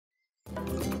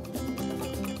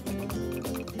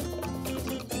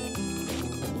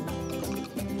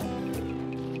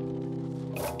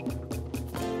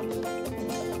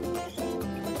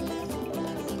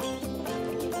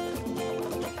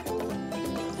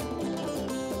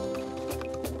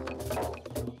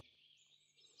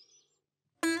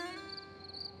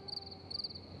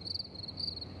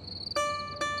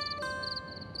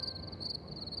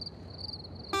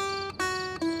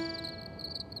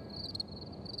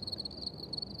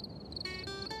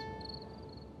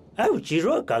ئەو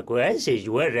چیرۆکە کو ئەسێ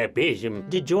وەرە پێشم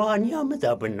di جوانیا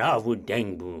مدا bi nav û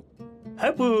deng bû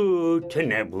hebû tu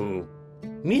nebû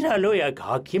mîrelۆyek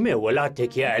hakîmê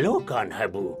welatekî elokan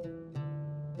hebû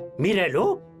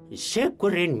mîrelok sê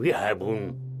kurên wî hebûn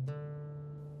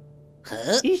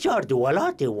îcar di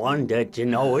welatê wan de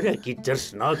cinawerekî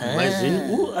tirsnak mezin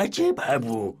û ecêb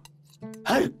hebû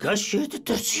her kes jê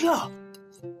ditirsiya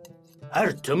her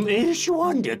tim êrişî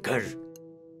wan dikir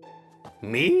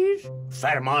میر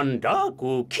فرماندا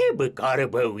کو کی بکاره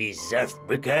وی زف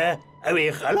بکه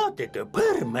اوی خلاتک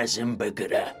پر مزم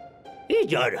بگره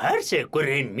ایجار هر سه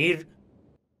کرین میر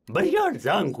بریار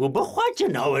زانکو بخواه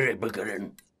جناوره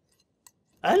بگرن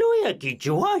الو یکی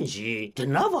جوان جی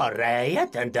تناوا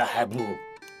رعایت انده هبو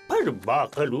پر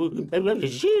باقلو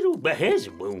جیرو بهز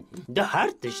بون ده هر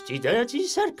تشتی ده چی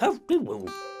سرکف بون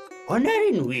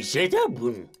هنرین وی زده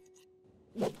بون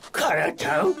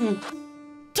کارتاو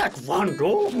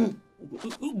تاکواندو،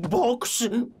 بوکس،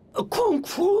 کونگ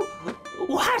فو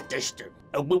و هر تشت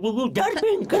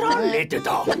دربین گران لیده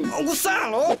دا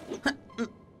وسالو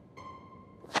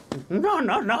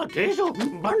نه کیزو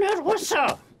بانر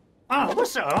وسا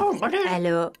بانر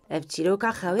الو اب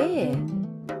چیروکا خواه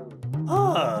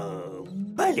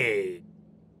بله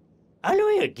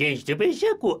الو یا گنج دبیشه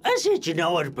کو ازی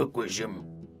جناور بکشم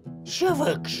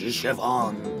شوکشی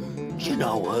شوان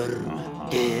جناور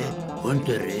ده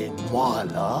هندره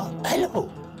مالا الو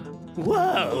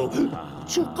واو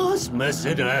چه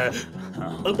قسمسنه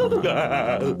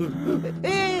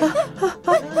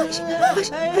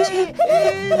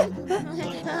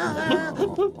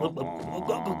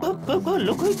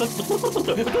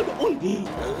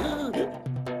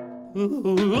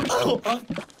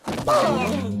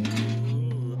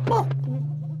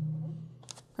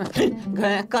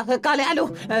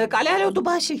قال الو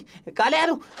دباشي قال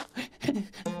الو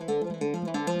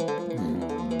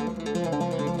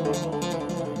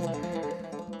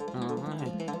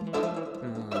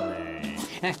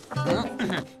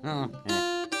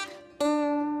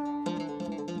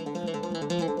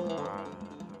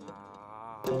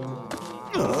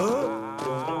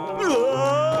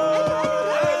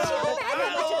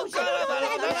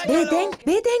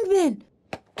بدنگ بن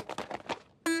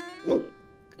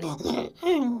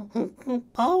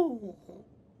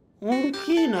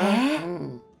ممكنة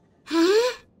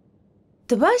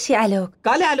تباشي علوك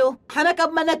قال الو حنك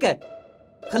منك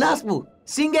خلاص بو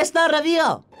سينجستان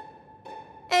رفيا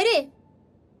اره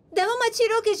دوما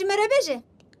چیروک جمره بجه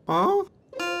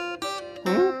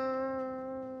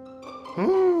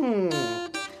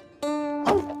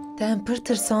تم پر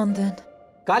ترساندن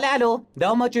قال الو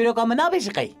دوما چیروک منا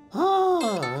بشقي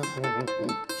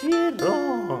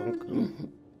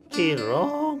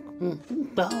چیروک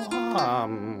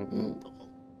دوام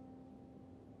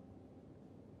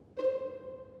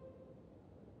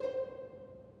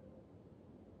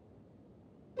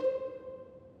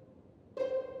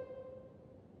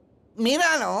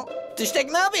ميرانو تشتاق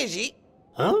نابيجي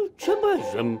چه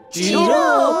باشم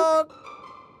چیروک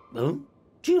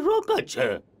چیروکا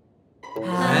چه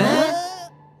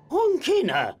اون کی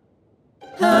نه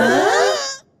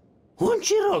اون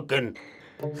چیروکن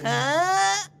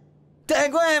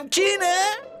تاگو هم کینه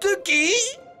تو کی؟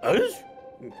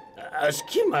 از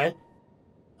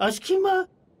کیمه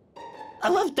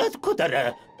افتاد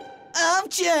کدره ام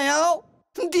چیه یاو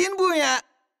دین بویا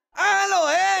الو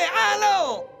هی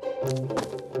الو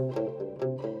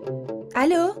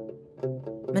الو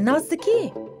من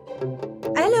نازدکی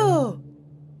الو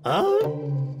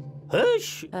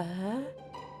هش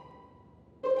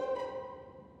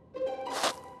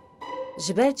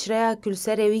جبر چرا کل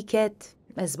سر ویکت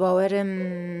از باورم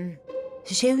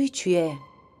هشوی چویه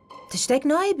تشتک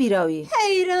نای بیراوی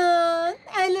حیران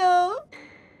الو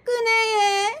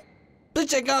گنایه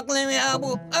بچه اقلمی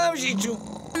ابو امشی چو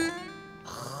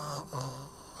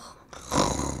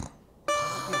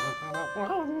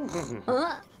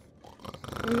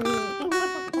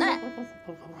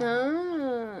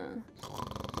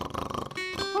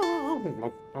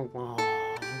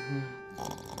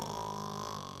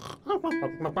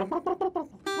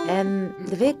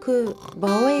دوی که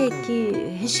باوی که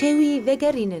هشوی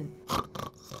وگرینن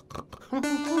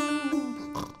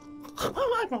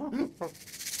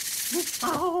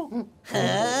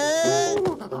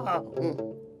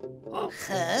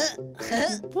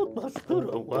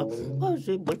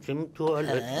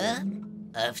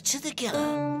اف چه دکه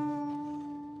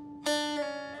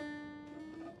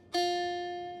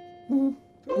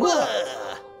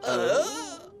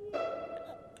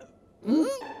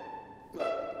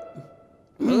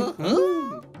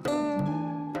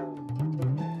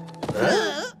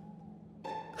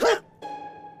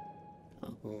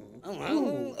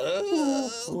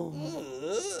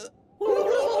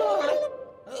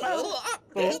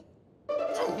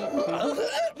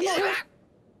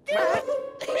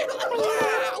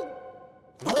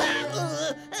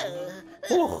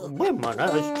بمانە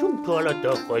چون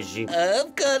تۆڵەتە خۆشی ئەم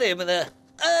کارێ منە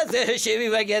ئازێ شێوی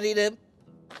وەگەرینم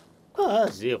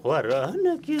ئازی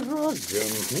خۆرانەکی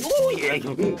ڕازم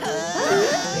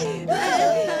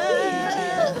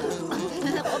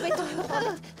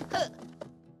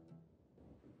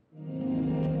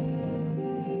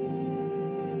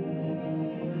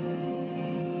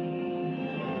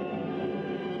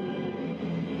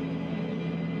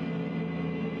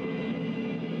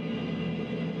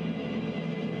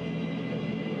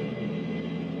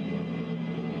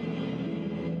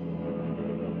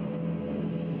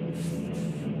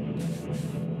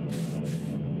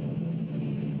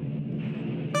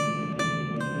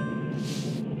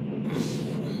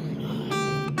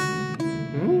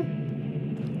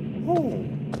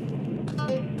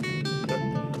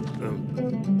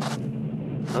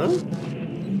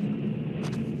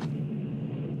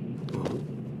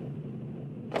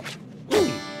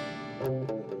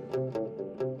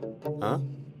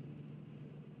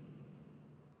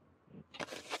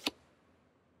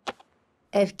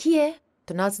ev kî ye?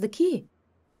 Tu nas dikî?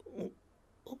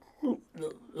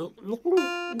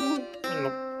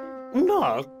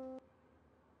 Na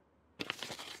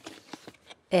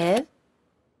Ev?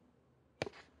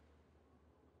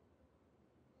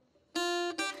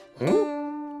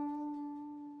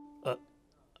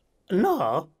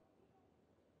 Na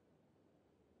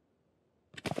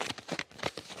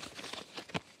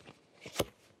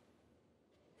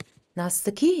Nas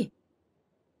dikî?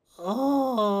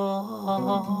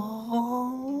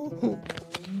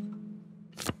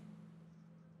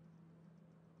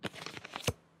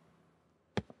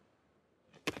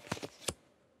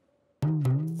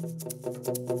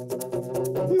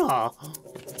 Na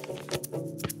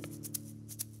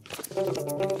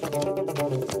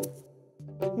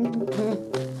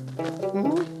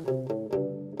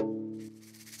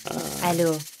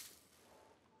Elo.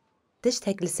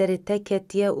 Tiştek li serê te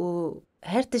ketiye û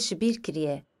her tişt ji bîr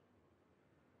kiriye.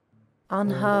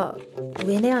 Anha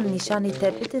wêneyan nîşanî te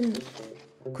bidin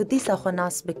ku dîsa xwe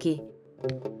nas bikî.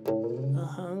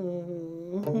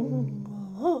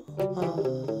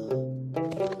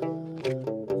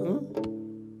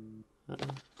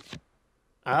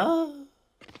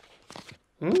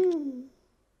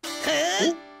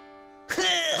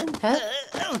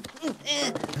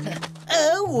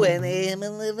 وێنێ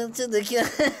من چ دەکە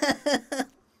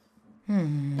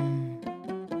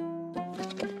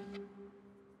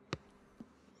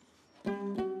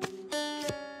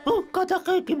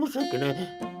قەدەقەیەکی بچەکنە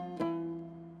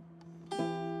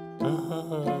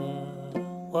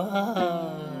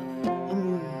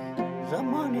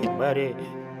زمانی بەرێ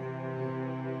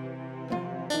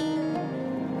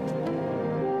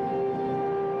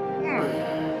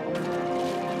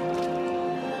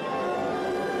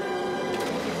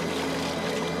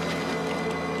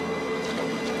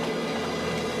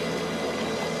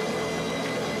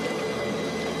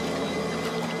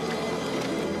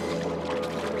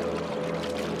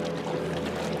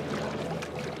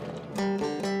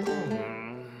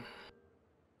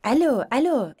Elo,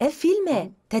 elo, ev fîlm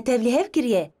e. Te tevlî hev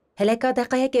kiriye. Heleka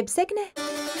deqayekê bisekine.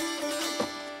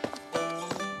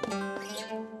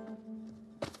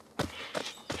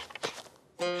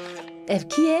 Ev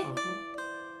kî ye?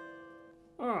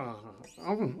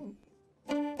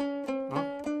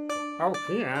 Ew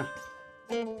kî ye?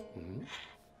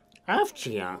 Ev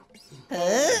çi ye?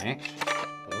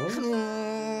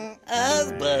 ئەس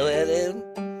باوەرم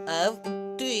ئەف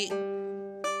توی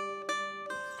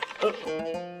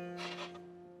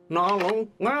Naڵ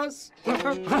nas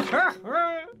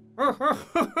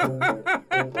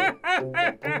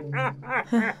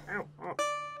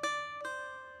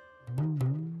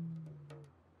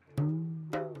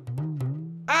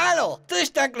ئالۆ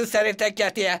تشتێک لە سەرێ te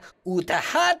ketiye û te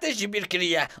her tişt ji bîr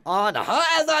kiriye aniha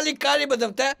ez alîkarî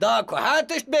bidim te da ku her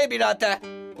tişt bêbîrate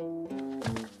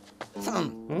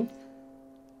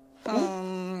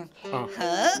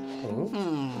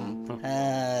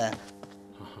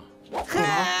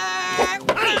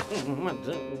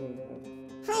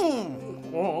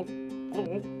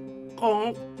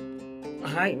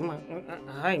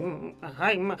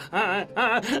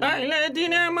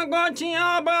Lediğine mi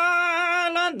koçuyor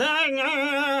baladan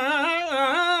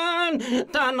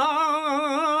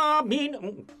tanabin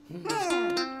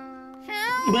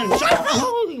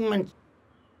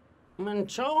من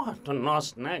چه تو ناس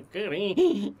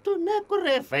نکری تو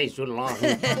نکره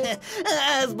فیضالله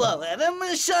از باورم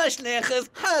من شاش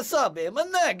نخست حسابه من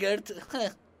نگرد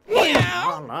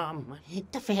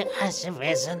دفعه از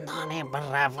وزندانه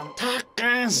بروم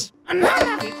تقص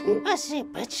اسی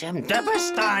بچم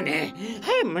دبستانه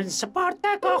من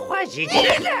سپارتاکا خوشی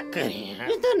نکریم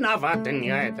ده نوا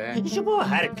دنیای ده جبو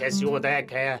هر کسی و ده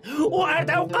که و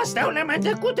ارده و قصده و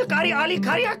لمنده کودکاری آلی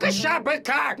کاریا کشا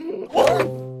بکر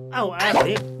او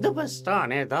ارده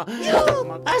دبستانه ده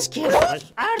از کی خوش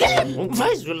ارده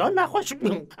فیضولا نخوش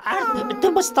ارده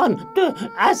دبستان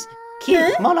از کی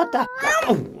مالا ده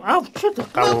او چه ده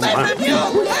قومه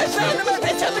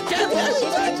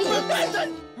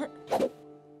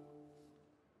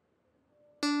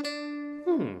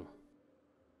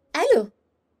الو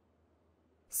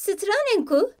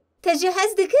ستراننکو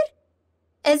تجهز دکر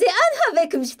از آنها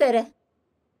وکمشتره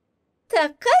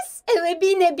تقص او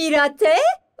بینه بیراته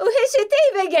و هشتی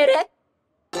بگره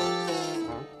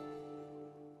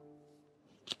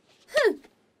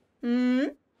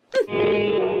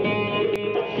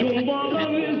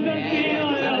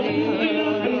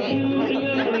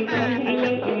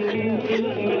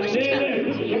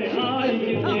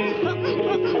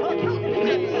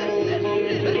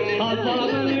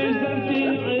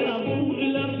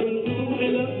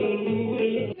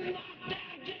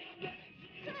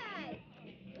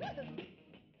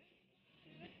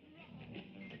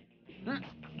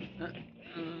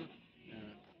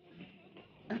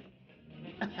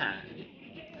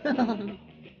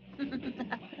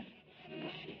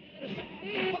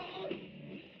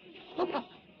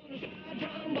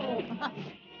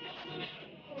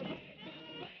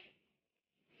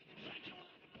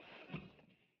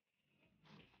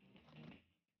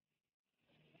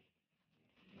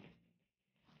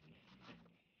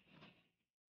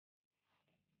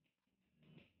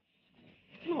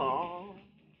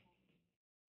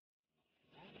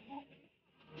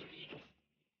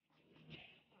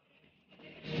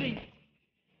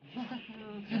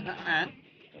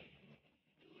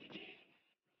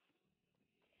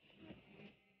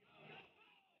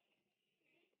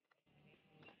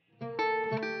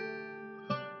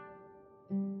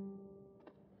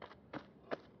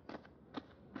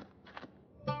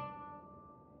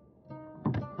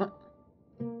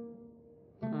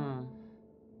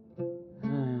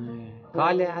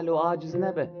قال علو عاجز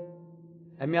نبه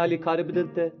امي علي كاري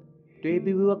بدلته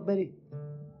دوي وقت بري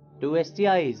دو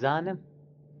استياي زانم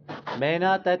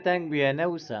بيناتا تنگ بيه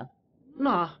نوسا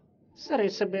نه سری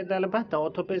سبه دلبت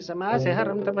اتوبوس ما از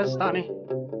هرم دبستانه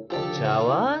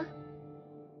چاوا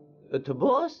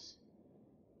اتوبوس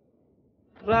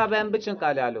راب ام بچن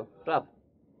قال علو راب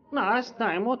نه است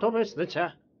نایم اتوبوس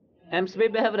دچه امس بي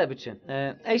بهفره بچن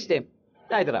ايشتم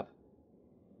دايد راب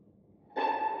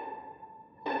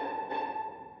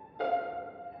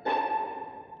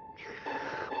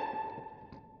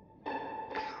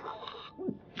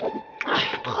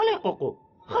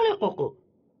خاله قوقو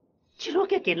چرا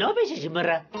که کلا بشه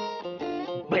جمره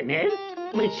بنر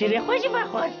من شیره خوشی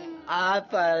بخور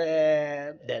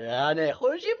آفرین درانه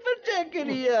خوشی فرچه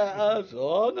کریه از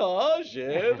آنها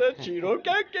شیر چیرو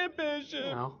که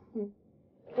بشه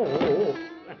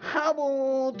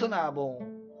همون تو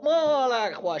نبون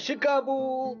مالک خوشی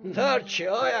کبو ترچی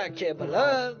های که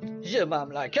بلند جه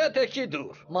مملکت کی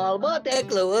دور معلومات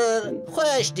اکلور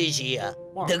خوش دیجیه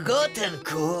دگاتن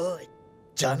کود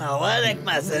جانوارک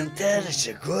مزنتر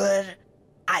شکر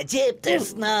عجیب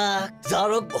ترسناک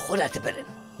زاروک بخورت برن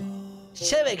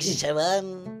شبک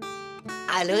شون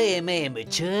علوی میم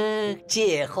چک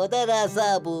چی خدا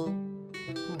رازا بو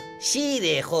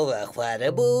شیر خوب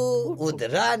خواره بو و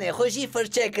دران خوشی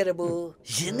فرچه کر بو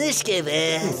جنش که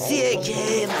به سیه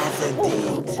که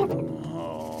مزندید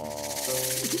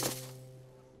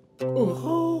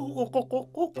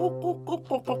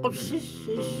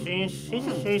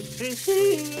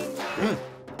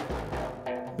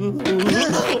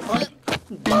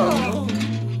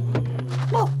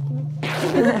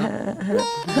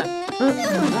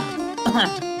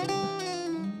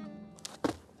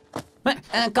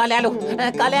قال الو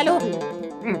قال الو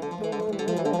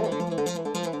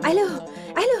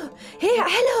الو هي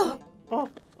الو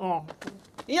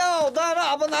یا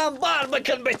درابنم بار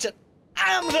بکن بچن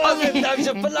امروز دمش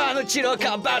فلانو چیرو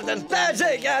کم بردن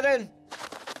بزه گرن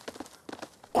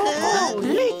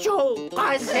لیچو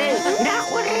قاسه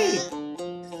نخوری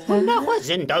نخوا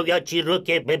زنداویا چیرو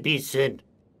که ببیسن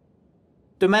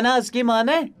تو من از کی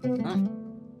مانه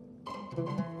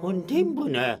هندیم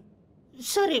بونه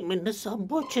سری من نسام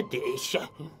با چه دیشه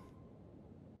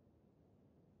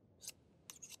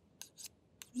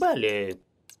بله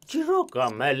چیرو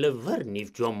کامل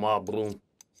ورنیف جو مابرون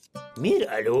میر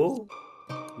الو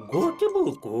گوتی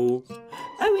بوکو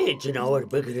اوی جناور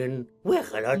بگرن و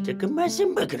خلاتک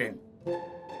مزن بگرن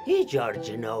ئیجار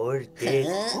جناور تێک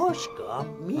خۆشکە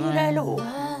میرەلۆ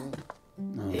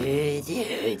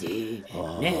هێدی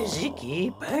نێزیکی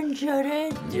پەنجەرە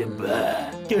دبە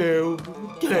دێو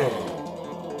دێ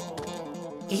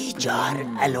ئیجار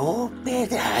ئەلۆ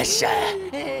پێدەهەسە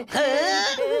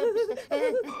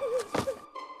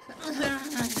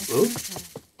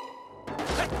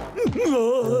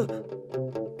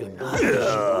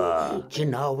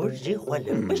جناوەرزی خۆ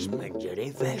لە پشت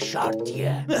پەنجەرەی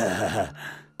فێشاردیە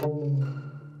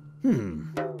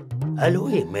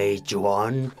ئەلۆی مەی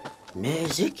جوان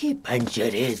نێزیکی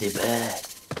پەنجەرێ دبە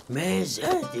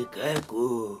مێزە دکەک و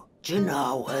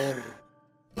جناوەر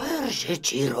پەرژە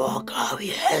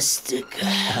چیرۆکاوی هەست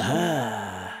دکە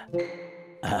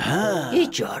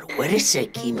ئیجار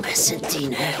وەرسێکی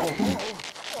مەسنتینە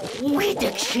وی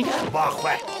دەکشینە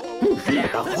باخوە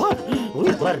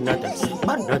بەر نەدەم